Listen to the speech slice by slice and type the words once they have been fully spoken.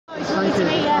Lovely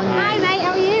to meet you. Hi mate,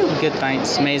 how are you? Good,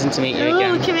 thanks. Amazing to meet you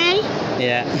again. Look at me.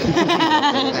 Yeah.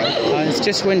 I was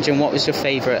just wondering, what was your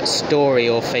favourite story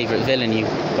or favourite villain you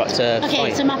got to fight?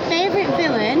 Okay, so my favourite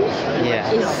villain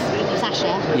is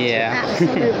Sasha. Yeah.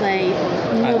 Absolutely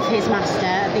love his master.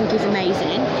 I think he's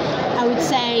amazing. I would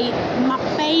say my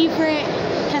favourite,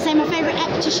 can I say my favourite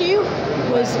ep to shoot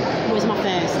was my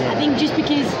first. I think just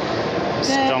because,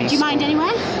 do you mind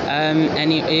anywhere?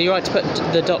 Are you right to put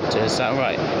the Doctor, is that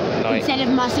right? Like, instead of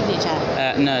my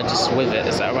signature? No, just with it,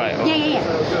 is that right? Or... Yeah.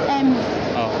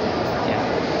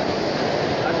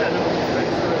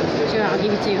 Sure, I'll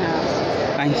give you 2 hearts.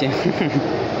 Thank you.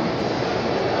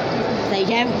 There you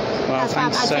go. Well,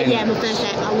 thanks so much. Yeah, my first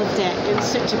ep, I loved it. It was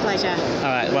such a pleasure.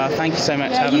 Alright, well, thank you so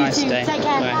much. Yeah, have a nice too. day. Take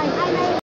care. Bye. Bye.